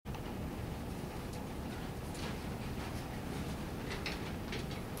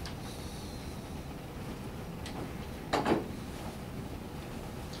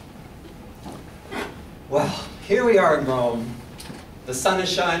Well, here we are in Rome. The sun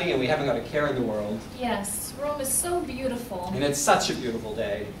is shining and we haven't got a care in the world. Yes, Rome is so beautiful. And it's such a beautiful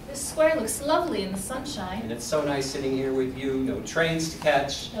day. This square looks lovely in the sunshine. And it's so nice sitting here with you. No trains to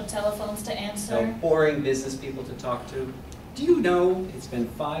catch. No telephones to answer. No boring business people to talk to. Do you know it's been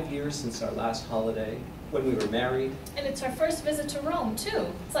 5 years since our last holiday, when we were married? And it's our first visit to Rome, too.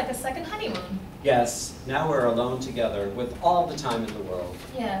 It's like a second honeymoon. Yes, now we're alone together with all the time in the world.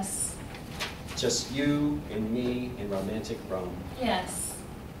 Yes. Just you and me in romantic Rome. Yes.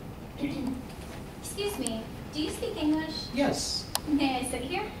 Excuse me, do you speak English? Yes. May I sit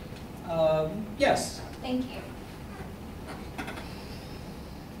here? Yes. Thank you.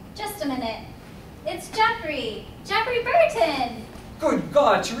 Just a minute. It's Jeffrey! Jeffrey Burton! Good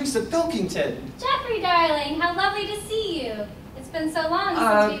God, Teresa Pilkington! Jeffrey, darling, how lovely to see you. It's been so long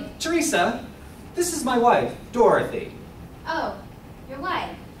since we've... Teresa, this is my wife, Dorothy. Oh, your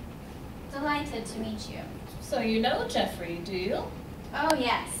wife. Delighted to meet you. So you know Jeffrey, do you? Oh,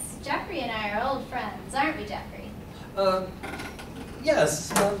 yes. Jeffrey and I are old friends, aren't we, Jeffrey? Yes.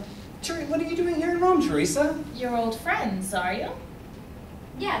 What are you doing here in Rome, Teresa? You're old friends, are you?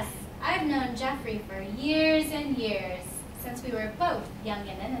 Yes, I've known Jeffrey for years and years, since we were both young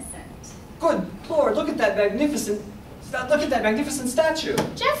and innocent. Good Lord, look at that magnificent statue.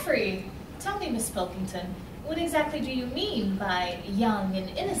 Jeffrey! Tell me, Miss Pilkington, what exactly do you mean by young and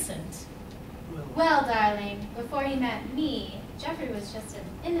innocent? Well, darling, before he met me, Jeffrey was just an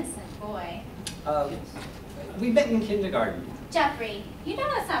innocent boy. We met in kindergarten. Jeffrey, you know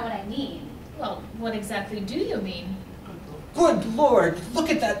that's not what I mean. Well, what exactly do you mean? Good Lord, look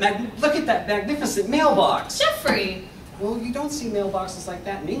at that magnificent mailbox. Jeffrey! Well, you don't see mailboxes like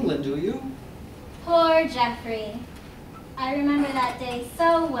that in England, do you? Poor Jeffrey. I remember that day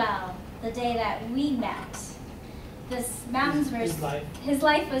so well, the day that we met. The mountains were... His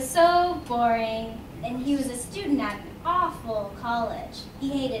life was so boring, and he was a student at an awful college. He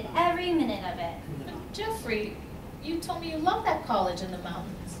hated every minute of it. But Jeffrey, you told me you loved that college in the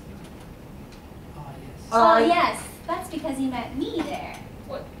mountains. Oh, yes. That's because he met me there.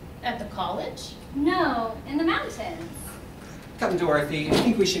 What, at the college? No, in the mountains. Come, Dorothy, I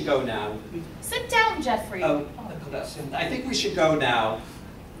think we should go now. Sit down, Jeffrey. Oh, I think we should go now.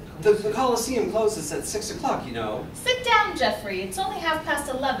 The Colosseum closes at 6 o'clock, you know. Sit down, Jeffrey. It's only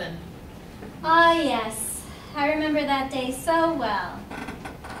 11:30. Ah, yes. I remember that day so well.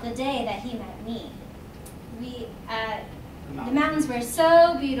 The day that he met me. The mountains were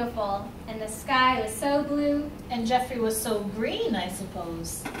so beautiful, and the sky was so blue. And Jeffrey was so green, I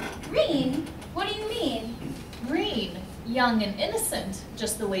suppose. Green? What do you mean? Green. Young and innocent.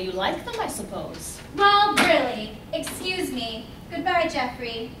 Just the way you like them, I suppose. Well, really. Excuse me. Goodbye,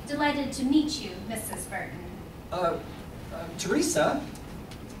 Jeffrey. Delighted to meet you, Mrs. Burton. Teresa?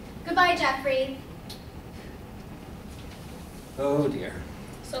 Goodbye, Jeffrey. Oh, dear.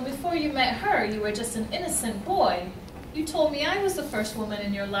 So before you met her, you were just an innocent boy. You told me I was the first woman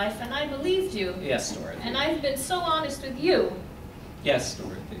in your life, and I believed you. Yes, Dorothy. And I've been so honest with you. Yes,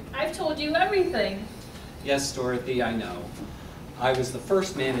 Dorothy. I've told you everything. Yes, Dorothy, I know. I was the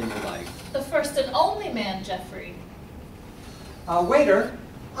first man in your life. The first and only man, Jeffrey. Waiter,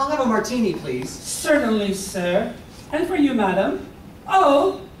 I'll have a martini, please. Certainly, sir. And for you, madam.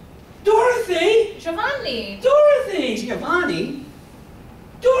 Oh, Dorothy! Giovanni! Dorothy! Giovanni?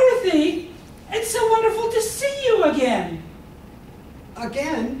 Dorothy! It's so wonderful to see you again.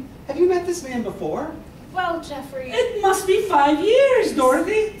 Again? Have you met this man before? Well, Jeffrey... It must be 5 years,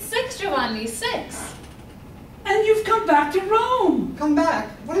 Dorothy. 6, Giovanni, 6. And you've come back to Rome. Come back?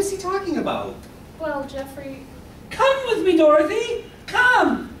 What is he talking about? Well, Jeffrey... Come with me, Dorothy.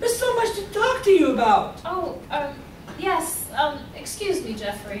 Come. There's so much to talk to you about. Oh, yes, excuse me,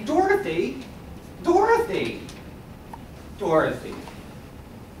 Jeffrey. Dorothy? Dorothy! Dorothy.